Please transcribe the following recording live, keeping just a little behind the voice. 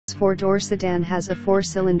four-door sedan has a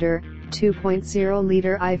four-cylinder,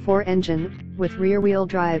 2.0-liter i4 engine, with rear-wheel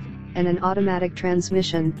drive, and an automatic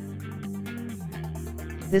transmission.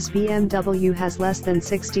 This BMW has less than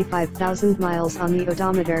 65,000 miles on the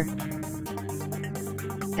odometer.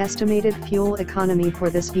 Estimated fuel economy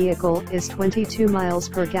for this vehicle is 22 miles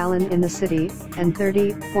per gallon in the city, and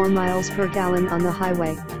 34 miles per gallon on the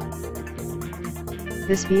highway.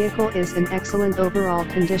 This vehicle is in excellent overall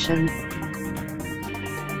condition.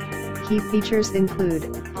 Key features include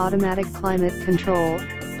automatic climate control,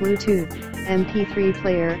 Bluetooth, MP3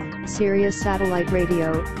 player, Sirius satellite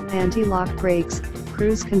radio, anti-lock brakes,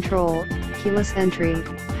 cruise control, keyless entry,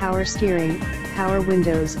 power steering, power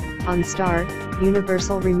windows, OnStar,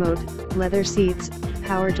 universal remote, leather seats,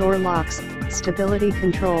 power door locks, stability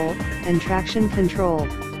control, and traction control.